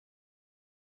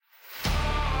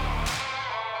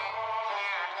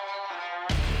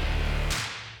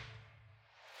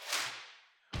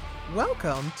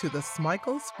Welcome to the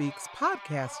Smikle Speaks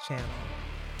podcast channel.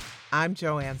 I'm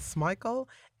Joanne Smikle,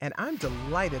 and I'm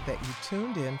delighted that you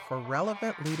tuned in for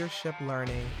relevant leadership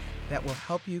learning that will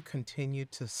help you continue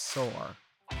to soar.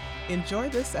 Enjoy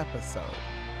this episode.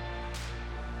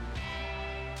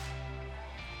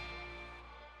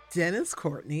 Dennis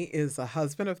Courtney is a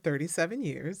husband of 37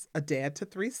 years, a dad to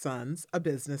 3 sons, a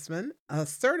businessman, a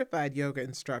certified yoga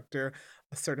instructor,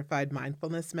 a certified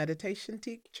mindfulness meditation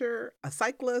teacher, a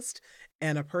cyclist,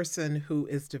 and a person who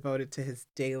is devoted to his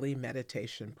daily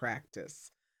meditation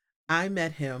practice. I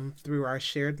met him through our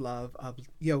shared love of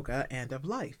yoga and of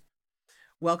life.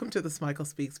 Welcome to the Smikle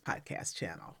Speaks podcast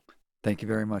channel. Thank you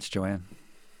very much, Joanne.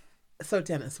 So,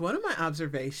 Dennis, one of my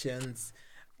observations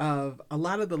of a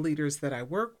lot of the leaders that I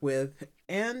work with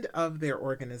and of their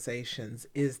organizations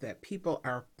is that people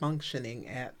are functioning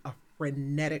at a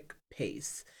frenetic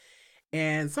pace.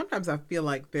 And sometimes I feel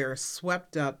like they're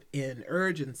swept up in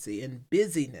urgency and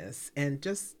busyness and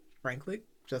just, frankly,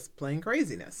 just plain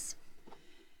craziness.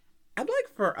 I'd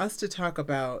like for us to talk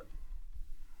about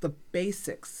the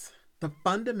basics, the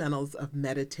fundamentals of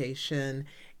meditation,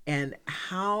 and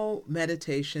how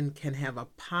meditation can have a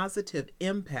positive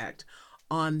impact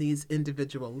on these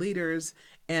individual leaders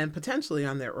and potentially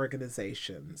on their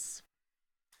organizations.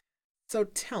 So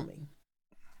tell me,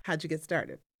 how'd you get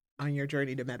started on your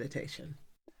journey to meditation?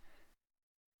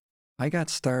 I got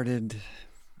started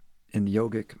in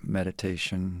yogic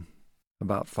meditation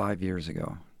about 5 years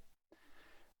ago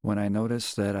when I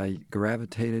noticed that I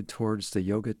gravitated towards the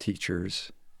yoga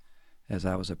teachers as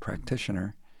I was a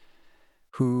practitioner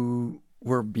who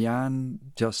were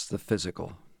beyond just the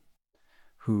physical,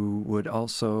 who would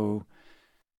also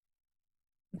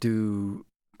do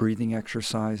breathing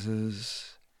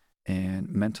exercises and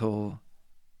mental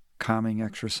calming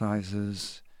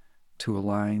exercises to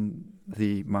align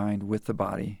the mind with the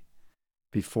body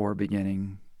before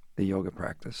beginning the yoga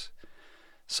practice.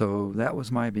 So that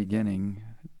was my beginning,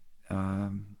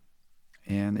 and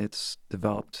it's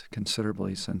developed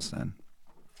considerably since then.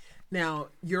 Now,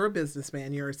 you're a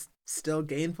businessman, you're still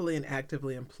gainfully and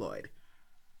actively employed.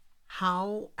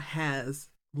 How has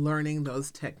learning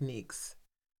those techniques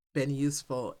been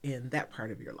useful in that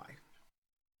part of your life?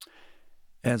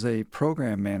 As a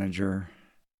program manager,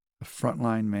 a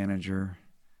frontline manager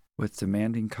with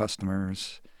demanding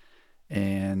customers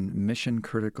and mission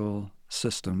critical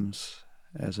systems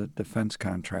as a defense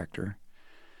contractor,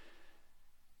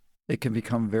 it can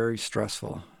become very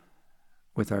stressful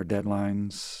with our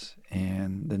deadlines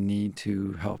and the need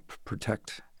to help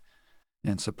protect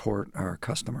and support our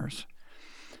customers.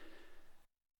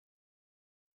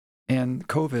 And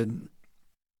COVID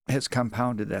has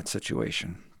compounded that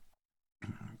situation.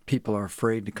 People are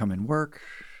afraid to come and work.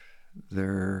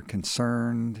 They're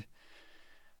concerned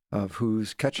of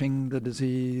who's catching the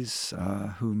disease,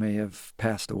 who may have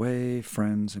passed away,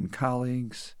 friends and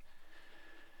colleagues.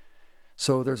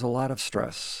 So there's a lot of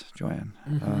stress, Joanne.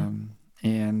 Mm-hmm.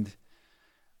 And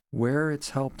where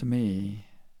it's helped me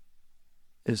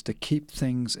is to keep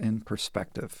things in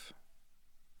perspective.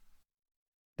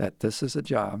 That this is a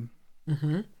job,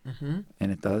 Mm-hmm. Mm-hmm.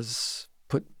 and it does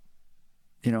put,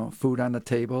 food on the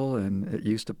table, and it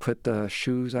used to put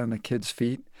shoes on the kids'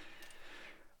 feet.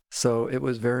 So it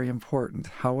was very important.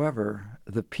 However,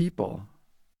 the people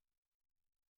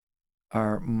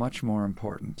are much more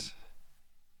important.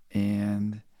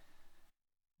 And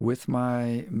with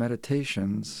my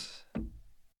meditations,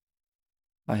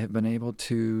 I have been able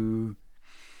to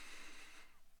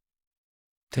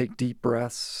take deep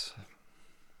breaths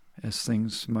as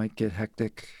things might get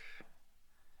hectic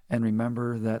and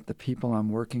remember that the people I'm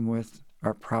working with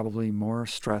are probably more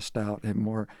stressed out and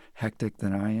more hectic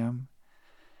than I am,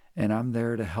 and I'm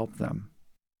there to help them.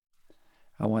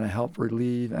 I want to help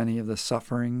relieve any of the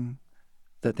suffering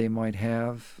that they might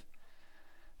have.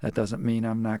 That doesn't mean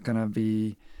I'm not going to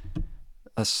be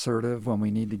assertive when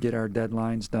we need to get our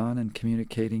deadlines done and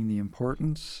communicating the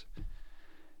importance.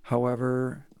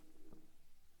 However,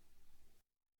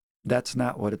 that's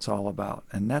not what it's all about.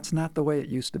 And that's not the way it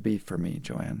used to be for me,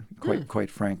 Joanne, quite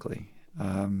frankly.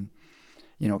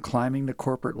 Climbing the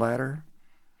corporate ladder,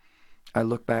 I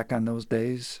look back on those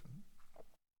days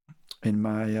in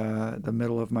my the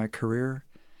middle of my career,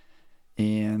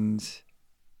 and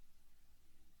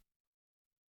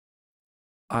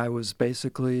I was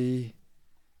basically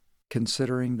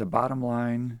considering the bottom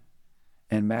line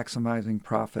and maximizing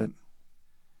profit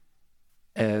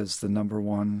as the number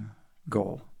one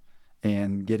goal,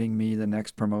 and getting me the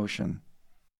next promotion.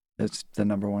 It's the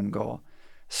number one goal.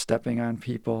 Stepping on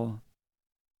people,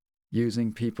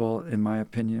 using people, in my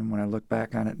opinion, when I look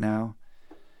back on it now,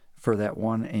 for that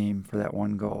one aim, for that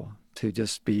one goal, to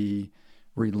just be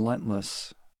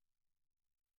relentless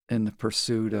in the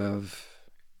pursuit of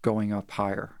going up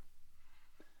higher.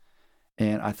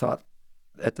 And I thought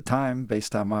at the time,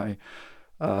 based on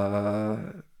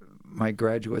my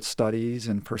graduate studies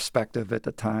and perspective at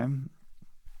the time,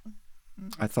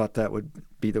 I thought that would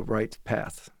be the right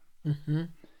path. Mm-hmm.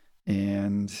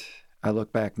 And I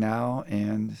look back now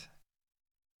and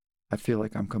I feel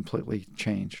like I'm completely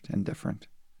changed and different.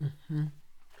 Mm-hmm.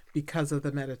 Because of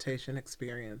the meditation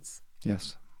experience.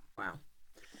 Yes. Wow.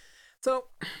 So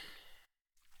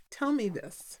tell me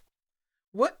this.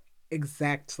 What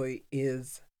exactly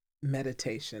is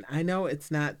meditation? I know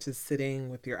it's not just sitting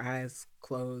with your eyes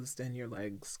closed and your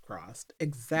legs crossed.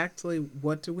 Exactly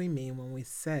what do we mean when we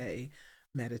say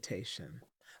meditation?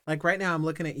 Like right now, I'm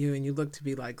looking at you and you look to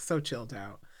be like so chilled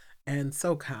out and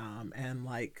so calm and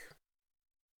like,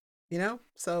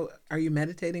 so are you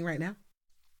meditating right now?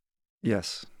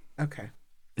 Yes. Okay.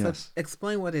 So Yes.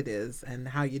 explain what it is and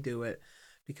how you do it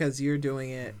because you're doing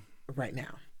it right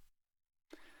now.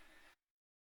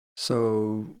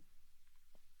 So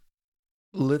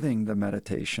living the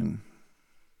meditation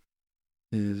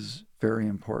is very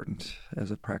important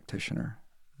as a practitioner,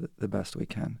 the best we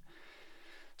can.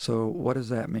 So what does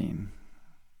that mean?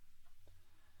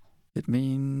 It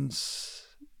means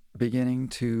beginning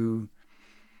to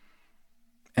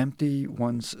empty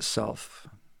one's self,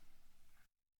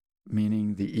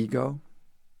 meaning the ego,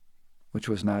 which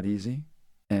was not easy,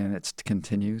 and it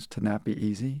continues to not be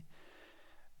easy,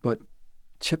 but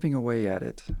chipping away at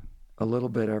it a little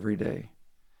bit every day,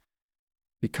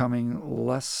 becoming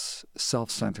less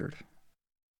self-centered.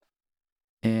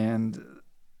 And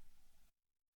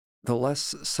the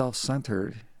less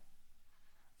self-centered,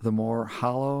 the more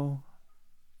hollow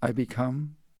I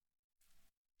become,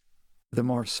 the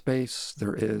more space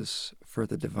there is for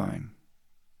the divine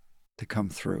to come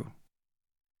through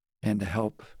and to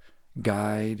help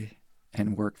guide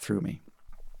and work through me.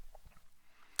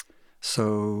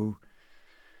 So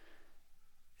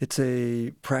it's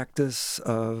a practice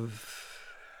of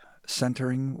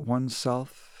centering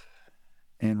oneself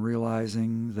and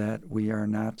realizing that we are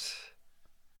not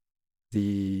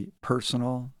the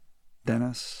personal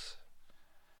Dennis,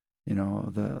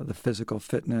 the physical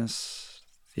fitness,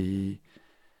 the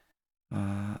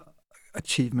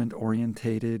achievement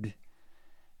orientated,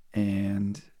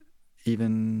 and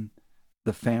even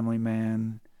the family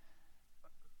man,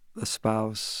 the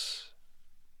spouse,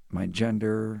 my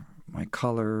gender, my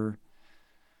color,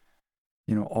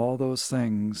 all those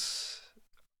things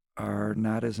are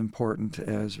not as important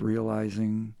as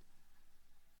realizing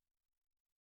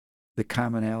the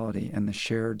commonality and the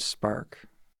shared spark,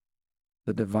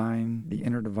 the divine, the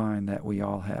inner divine that we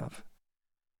all have.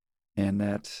 And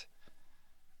that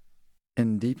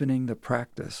in deepening the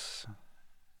practice,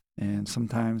 and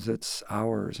sometimes it's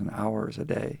hours and hours a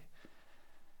day,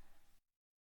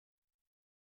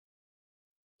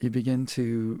 you begin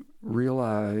to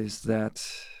realize that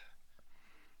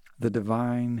the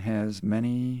divine has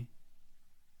many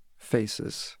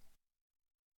faces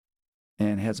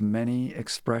and has many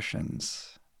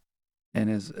expressions and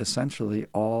is essentially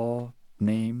all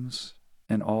names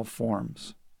and all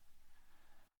forms.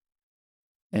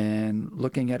 And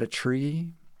looking at a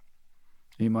tree,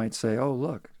 you might say, oh,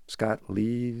 look, it's got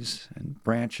leaves and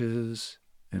branches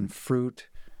and fruit,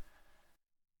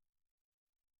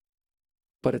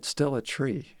 but it's still a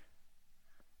tree.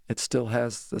 It still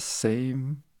has the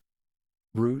same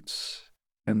roots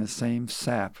and the same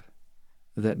sap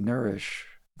that nourish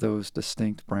those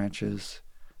distinct branches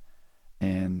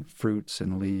and fruits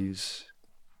and leaves.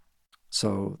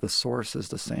 So the source is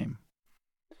the same.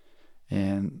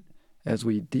 And as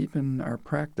we deepen our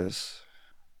practice,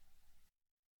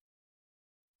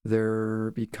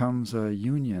 there becomes a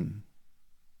union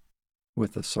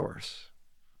with the source.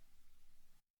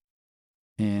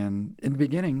 And in the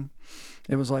beginning,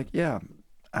 it was like,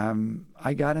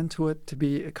 I got into it to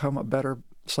become a better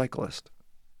cyclist.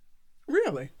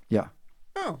 Really? Yeah.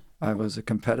 Oh. I was a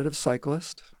competitive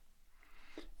cyclist,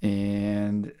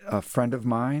 and a friend of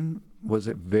mine was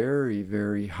a very,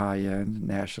 very high-end,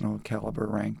 national caliber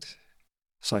ranked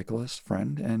cyclist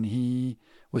friend, and he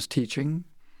was teaching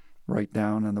right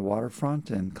down on the waterfront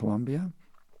in Columbia,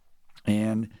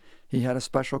 and he had a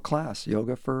special class,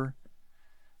 yoga for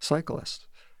cyclists,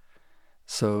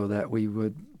 so that we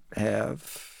would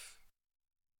have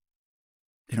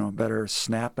better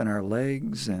snap in our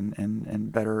legs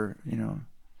and better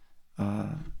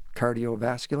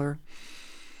cardiovascular.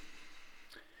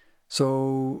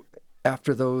 So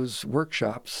after those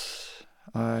workshops,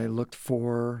 I looked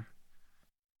for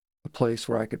a place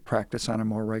where I could practice on a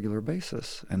more regular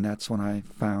basis, and that's when I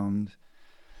found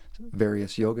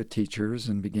various yoga teachers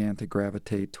and began to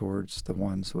gravitate towards the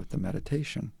ones with the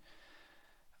meditation.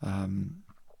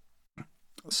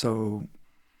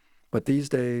 But these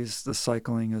days the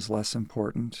cycling is less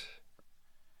important,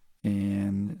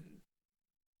 and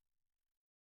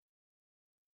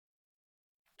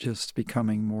just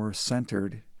becoming more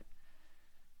centered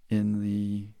in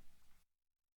the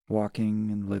walking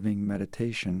and living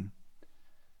meditation,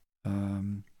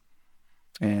 and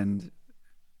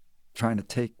trying to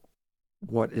take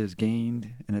what is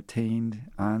gained and attained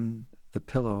on the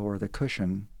pillow or the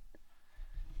cushion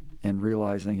and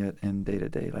realizing it in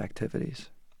day-to-day activities.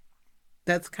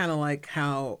 That's kind of like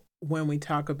how when we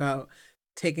talk about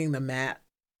taking the mat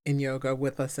in yoga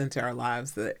with us into our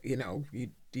lives, that,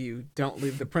 you don't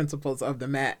leave the principles of the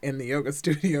mat in the yoga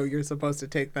studio. You're supposed to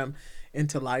take them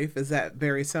into life. Is that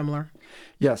very similar?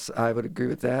 Yes, I would agree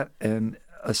with that. And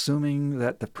assuming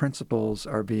that the principles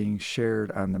are being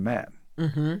shared on the mat.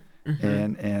 Mm-hmm.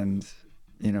 Mm-hmm. And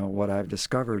what I've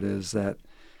discovered is that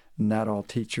not all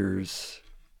teachers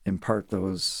impart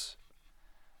those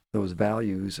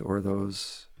values or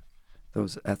those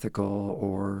ethical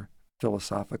or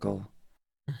philosophical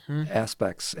Mm-hmm.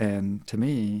 aspects. And to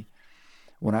me,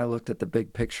 when I looked at the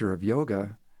big picture of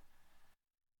yoga,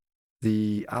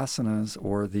 the asanas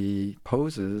or the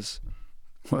poses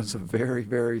was a very,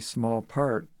 very small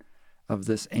part of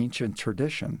this ancient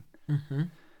tradition. Mm-hmm.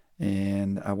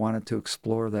 And I wanted to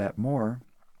explore that more.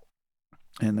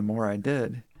 And the more I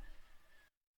did,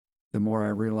 the more I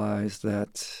realized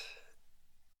that,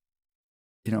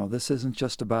 this isn't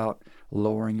just about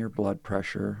lowering your blood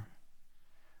pressure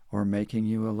or making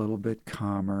you a little bit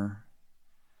calmer.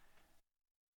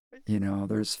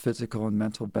 There's physical and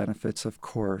mental benefits, of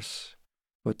course.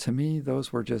 But to me,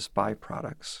 those were just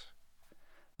byproducts.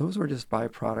 Those were just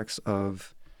byproducts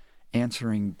of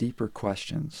answering deeper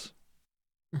questions.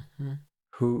 Mm-hmm.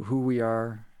 Who we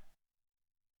are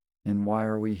and why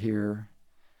are we here.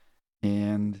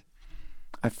 And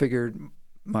I figured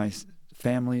my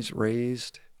family's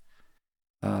raised.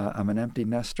 I'm an empty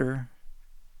nester.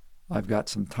 I've got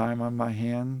some time on my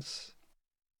hands.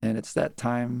 And it's that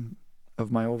time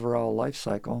of my overall life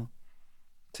cycle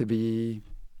to be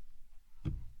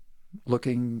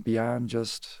looking beyond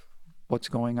just what's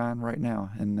going on right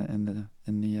now in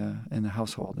the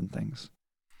household and things.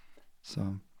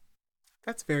 So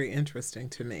That's very interesting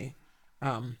to me,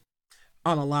 on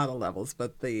a lot of levels.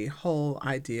 But the whole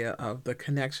idea of the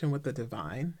connection with the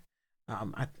divine,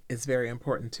 is very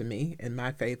important to me in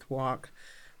my faith walk.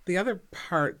 The other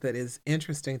part that is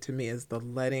interesting to me is the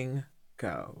letting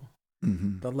go,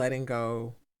 mm-hmm. the letting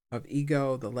go of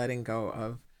ego, the letting go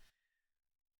of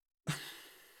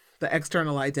the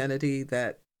external identity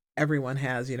that everyone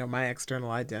has. My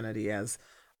external identity as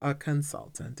a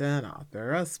consultant, an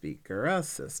author, a speaker, a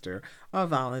sister, a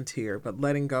volunteer, but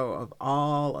letting go of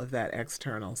all of that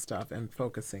external stuff and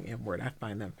focusing inward. I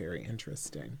find that very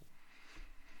interesting.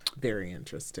 Very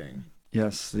interesting.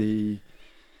 Yes, the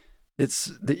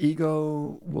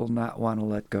ego will not want to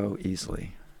let go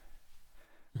easily.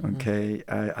 Mm-hmm. Okay,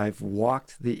 I've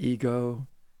walked the ego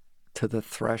to the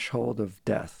threshold of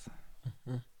death.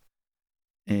 Mm-hmm.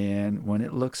 And when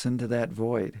it looks into that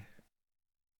void,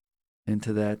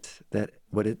 into that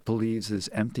what it believes is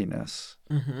emptiness,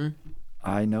 Mm-hmm.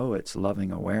 I know it's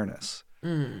loving awareness.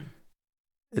 Mm.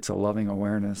 It's a loving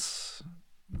awareness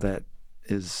that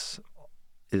is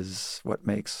what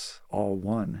makes all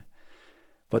one.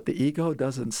 But the ego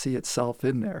doesn't see itself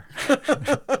in there.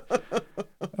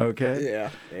 Okay? Yeah,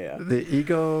 yeah. The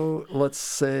ego, let's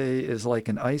say, is like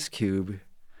an ice cube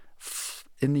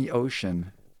in the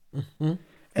ocean. Mm-hmm.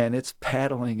 And it's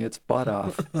paddling its butt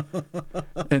off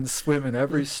and swimming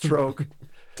every stroke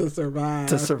to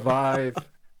survive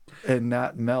and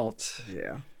not melt.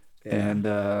 Yeah. And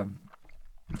I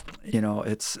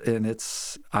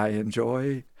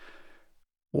enjoy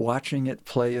watching it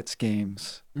play its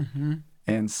games. Mm-hmm.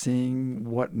 And seeing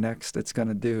what next it's going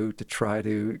to do to try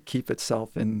to keep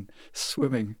itself in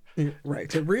swimming. Right,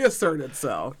 to reassert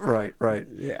itself. Right.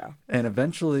 Yeah. And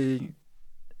eventually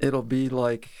it'll be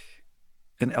like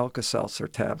an Alka-Seltzer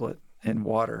tablet in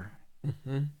water.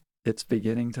 Mm-hmm. It's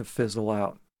beginning to fizzle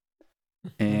out.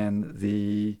 Mm-hmm. And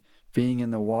the being in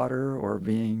the water or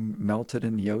being melted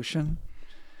in the ocean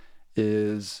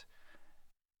is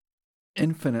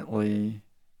infinitely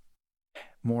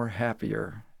more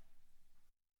happier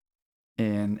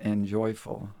and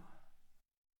joyful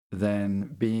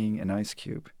than being an ice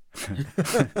cube.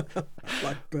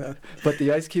 Like that. But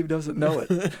the ice cube doesn't know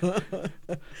it.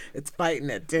 It's fighting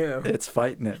it too. It's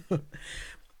fighting it.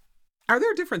 Are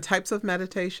there different types of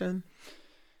meditation?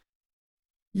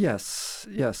 Yes.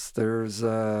 There's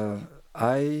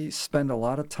I spend a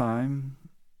lot of time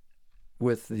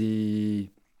with the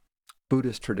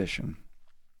Buddhist tradition,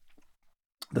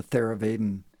 the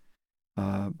Theravada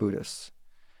Buddhists.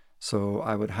 So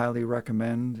I would highly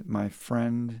recommend my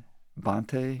friend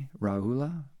Bhante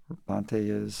Rahula. Bhante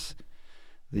is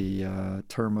the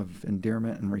term of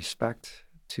endearment and respect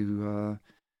to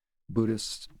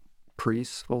Buddhist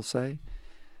priests, we'll say,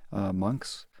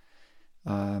 monks.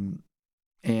 Um,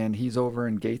 and he's over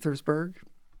in Gaithersburg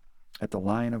at the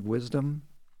Lion of Wisdom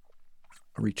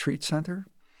Retreat Center.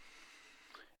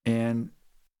 And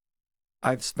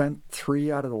I've spent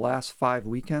 3 out of the last 5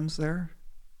 weekends there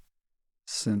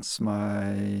since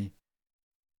I've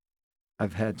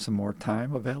had some more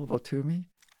time available to me.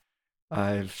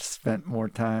 I've spent more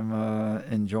time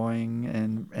enjoying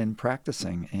and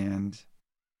practicing, and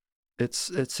it's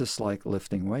just like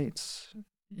lifting weights.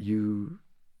 You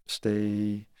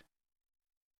stay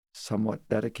somewhat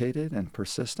dedicated and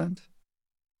persistent,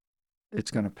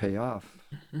 it's going to pay off.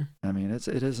 Mm-hmm. I mean, it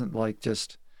isn't like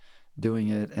just doing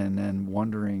it and then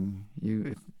wondering.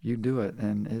 If you do it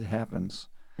and it happens.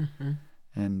 Mm-hmm.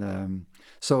 And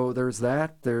so there's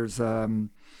that. There's Zen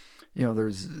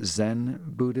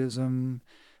Buddhism.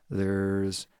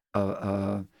 There's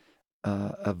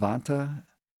Avanta,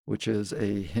 which is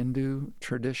a Hindu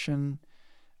tradition,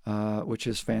 which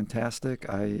is fantastic.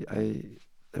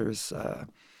 There's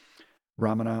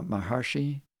Ramana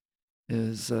Maharshi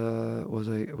was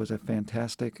a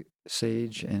fantastic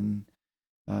sage and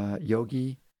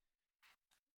yogi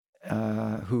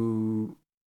who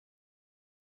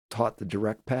taught the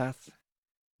direct path.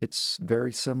 It's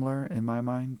very similar in my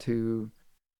mind to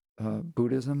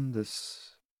Buddhism,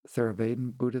 this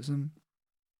Theravada Buddhism.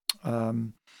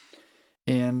 And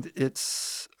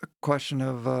it's a question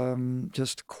of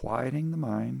just quieting the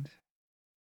mind,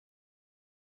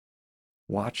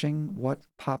 watching what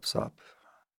pops up,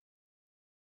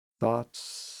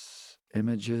 thoughts,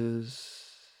 images,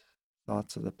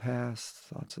 thoughts of the past,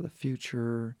 thoughts of the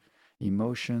future,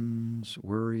 emotions,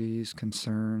 worries,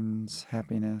 concerns,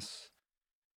 happiness,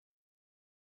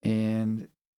 and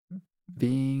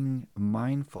being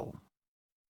mindful.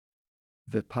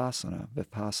 Vipassana.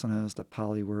 Vipassana is the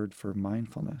Pali word for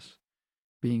mindfulness.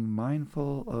 Being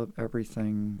mindful of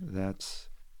everything that's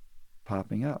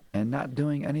popping up and not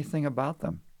doing anything about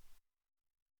them.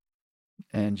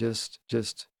 And just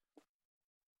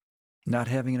not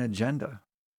having an agenda.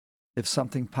 If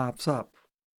something pops up,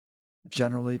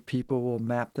 generally people will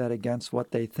map that against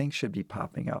what they think should be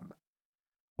popping up,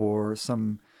 or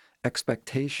some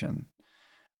expectation,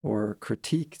 or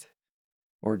critique,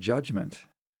 or judgment.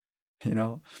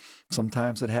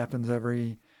 Sometimes it happens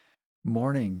every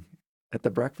morning at the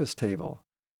breakfast table.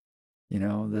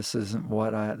 This isn't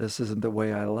the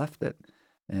way I left it,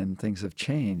 and things have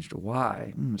changed.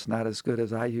 Why? It's not as good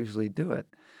as I usually do it.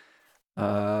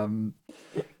 Those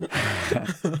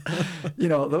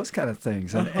kind of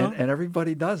things, and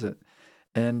everybody does it.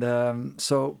 And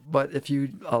but if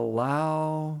you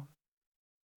allow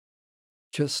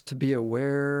just to be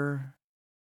aware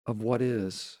of what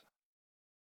is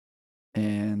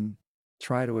and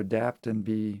try to adapt and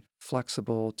be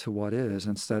flexible to what is,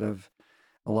 instead of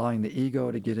allowing the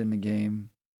ego to get in the game,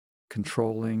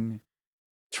 trying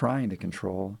to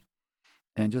control,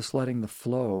 and just letting the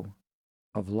flow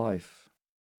of life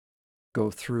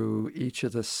go through each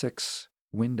of the 6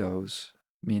 windows,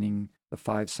 meaning the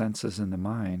 5 senses in the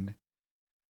mind,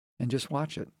 and just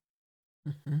watch it.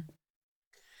 Mm-hmm.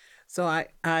 So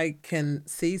I can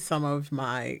see some of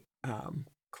my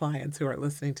clients who are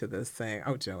listening to this saying,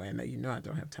 "Oh, Joanna, I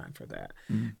don't have time for that."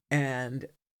 Mm-hmm. And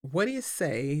what do you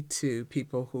say to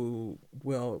people who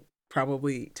will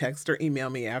probably text or email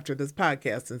me after this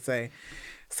podcast and say,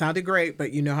 "Sounded great,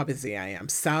 but you know how busy I am.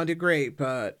 Sounded great,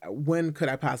 but when could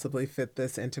I possibly fit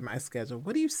this into my schedule?"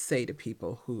 What do you say to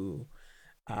people who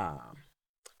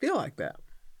feel like that?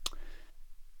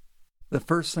 The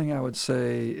first thing I would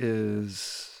say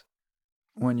is,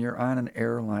 when you're on an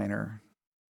airliner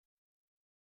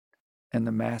and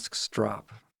the masks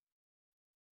drop,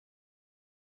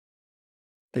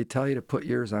 they tell you to put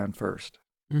yours on first.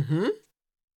 Mm-hmm.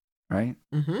 Right?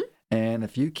 Mm-hmm. And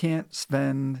if you can't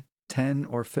spend 10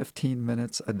 or 15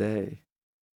 minutes a day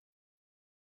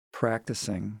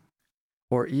practicing,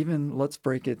 or even, let's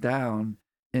break it down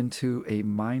into a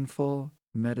mindful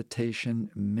meditation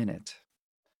minute,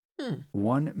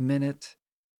 1 minute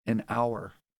an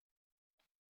hour,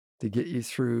 to get you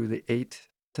through the 8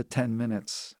 to 10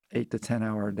 minutes, 8 to 10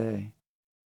 hour a day,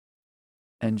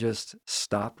 and just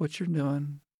stop what you're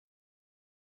doing,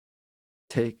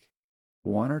 take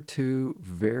 1 or 2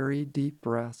 very deep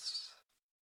breaths,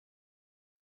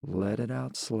 let it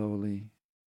out slowly,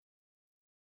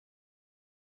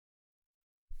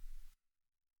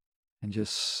 and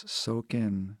just soak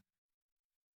in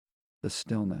the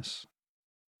stillness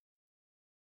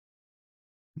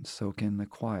and soak in the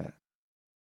quiet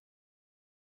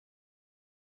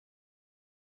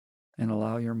and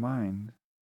allow your mind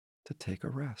to take a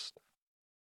rest.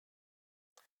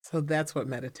 So that's what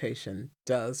meditation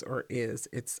does or is.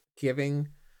 It's giving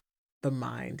the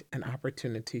mind an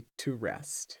opportunity to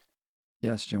rest.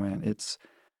 Yes, Joanne, it's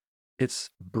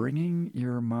bringing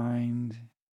your mind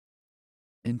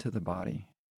into the body.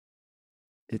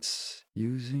 It's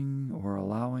using or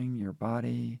allowing your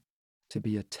body to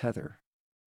be a tether,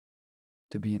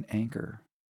 to be an anchor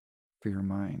for your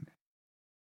mind.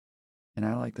 And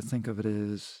I like to think of it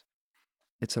as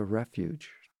it's a refuge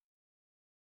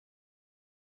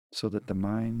so that the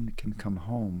mind can come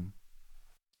home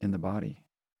in the body.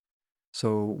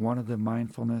 So, one of the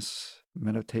mindfulness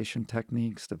meditation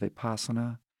techniques, the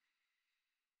Vipassana,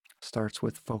 starts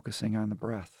with focusing on the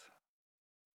breath.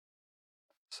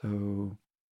 So,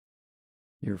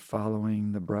 you're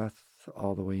following the breath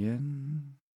all the way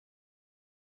in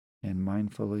and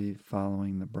mindfully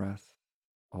following the breath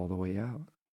all the way out.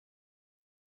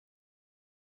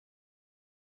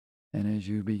 And as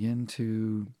you begin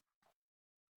to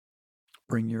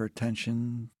bring your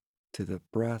attention to the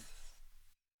breath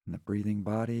and the breathing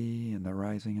body and the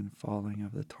rising and falling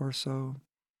of the torso,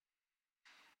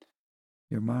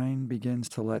 your mind begins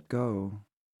to let go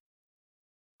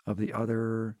of the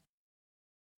other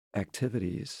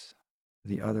activities,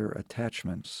 the other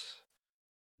attachments,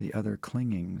 the other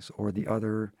clingings, or the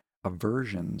other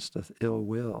aversions, the ill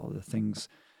will, the things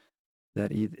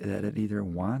that it either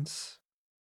wants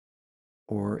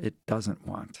or it doesn't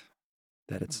want,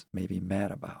 that it's maybe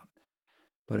mad about.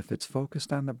 But if it's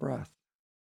focused on the breath,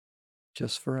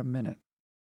 just for a minute,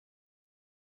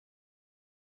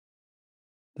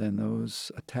 then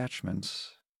those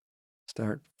attachments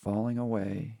start falling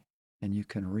away and you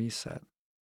can reset.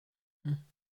 Mm.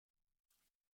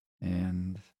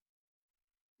 And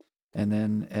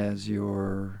then as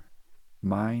your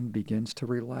mind begins to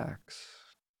relax,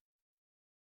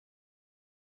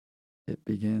 it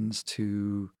begins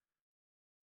to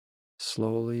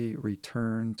slowly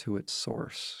return to its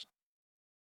source.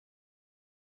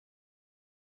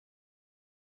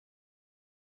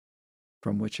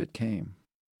 From which it came.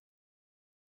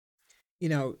 You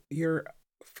know, your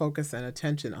focus and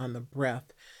attention on the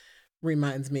breath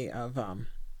reminds me of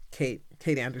Kate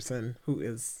Anderson, who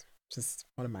is just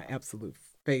one of my absolute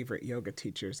favorite yoga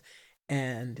teachers.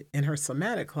 And in her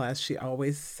somatic class, she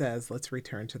always says, "Let's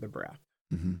return to the breath.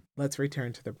 Mm-hmm. Let's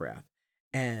return to the breath."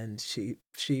 And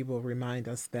she will remind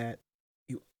us that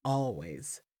you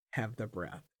always have the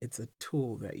breath. It's a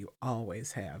tool that you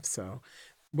always have. So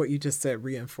what you just said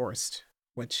reinforced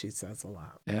what she says a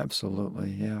lot.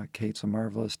 Absolutely. Yeah. Kate's a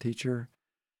marvelous teacher.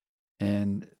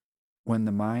 And when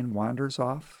the mind wanders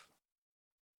off,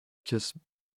 just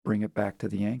bring it back to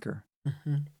the anchor,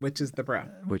 Which is the breath.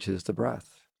 which is the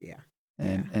breath. Yeah.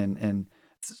 And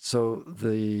so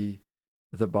the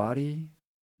body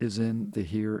is in the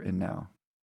here and now.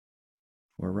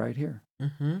 We're right here.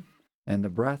 Mm-hmm. And the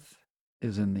breath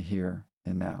is in the here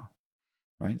and now,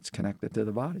 right? It's connected to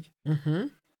the body. Mm-hmm.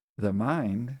 The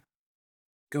mind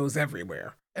Goes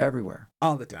everywhere. everywhere.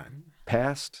 All the time.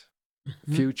 Past,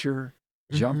 Mm-hmm. future,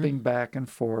 jumping back and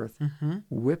forth, Mm-hmm.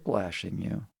 whiplashing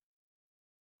you.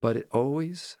 But it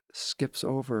always skips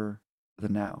over the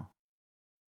now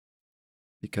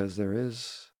because there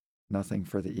is nothing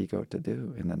for the ego to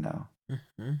do in the now.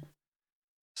 Mm-hmm.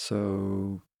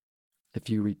 So if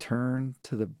you return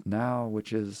to the now,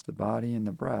 which is the body and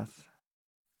the breath,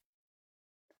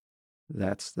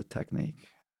 that's the technique.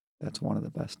 That's one of the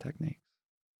best techniques.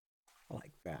 I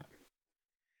like that.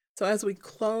 So as we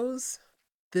close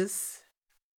this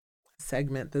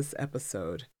segment, this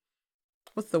episode,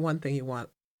 what's the one thing you want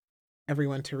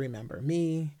everyone to remember?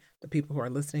 Me, the people who are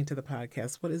listening to the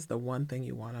podcast, what is the one thing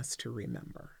you want us to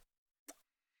remember?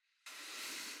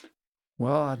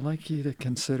 Well, I'd like you to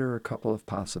consider a couple of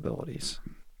possibilities.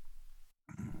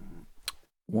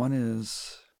 One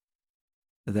is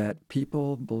that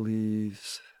people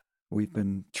believe we've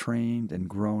been trained and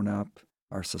grown up,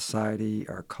 our society,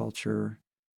 our culture,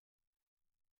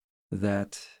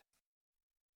 that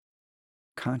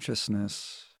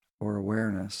consciousness or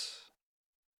awareness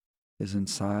is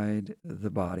inside the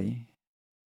body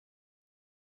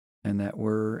and that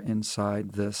we're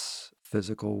inside this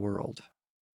physical world.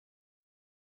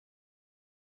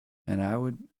 And I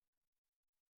would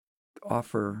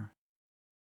offer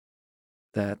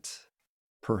that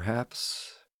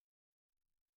perhaps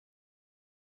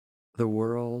the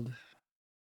world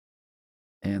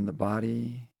and the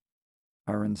body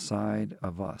are inside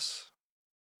of us.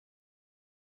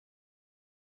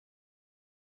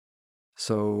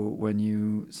 So when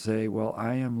you say, well,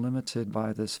 I am limited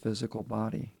by this physical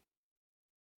body,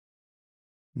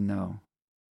 no.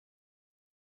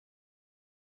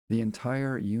 The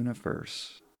entire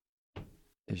universe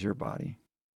is your body.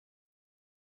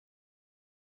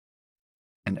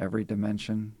 In every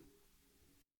dimension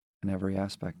and every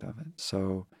aspect of it.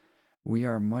 So we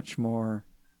are much more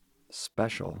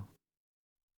special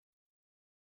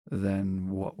than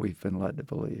what we've been led to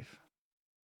believe.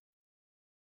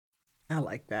 I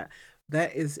like that.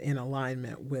 That is in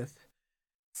alignment with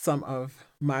some of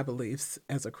my beliefs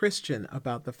as a Christian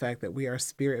about the fact that we are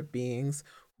spirit beings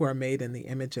who are made in the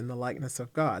image and the likeness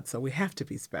of God. So we have to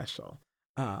be special.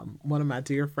 One of my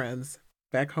dear friends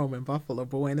back home in Buffalo,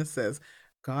 Buena, says,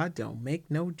 God don't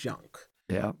make no junk.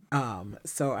 Yeah.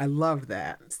 So I love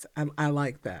that. I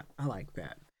like that. I like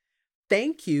that.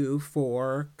 Thank you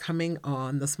for coming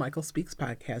on the Smichael Speaks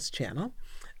podcast channel.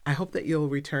 I hope that you'll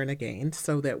return again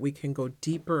so that we can go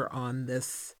deeper on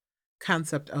this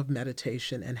concept of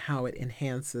meditation and how it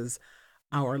enhances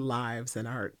our lives and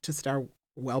our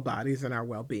well bodies and our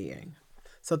well-being.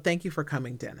 So thank you for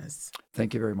coming, Dennis.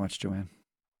 Thank you very much, Joanne.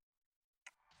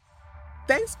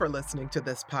 Thanks for listening to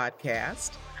this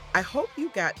podcast. I hope you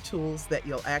got tools that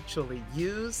you'll actually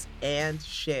use and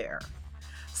share.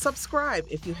 Subscribe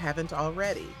if you haven't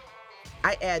already.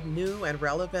 I add new and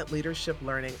relevant leadership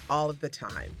learning all of the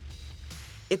time.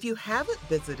 If you haven't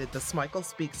visited the Smichael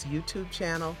Speaks YouTube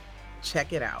channel,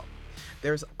 check it out.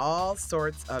 There's all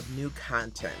sorts of new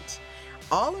content.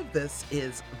 All of this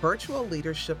is virtual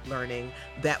leadership learning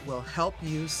that will help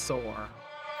you soar.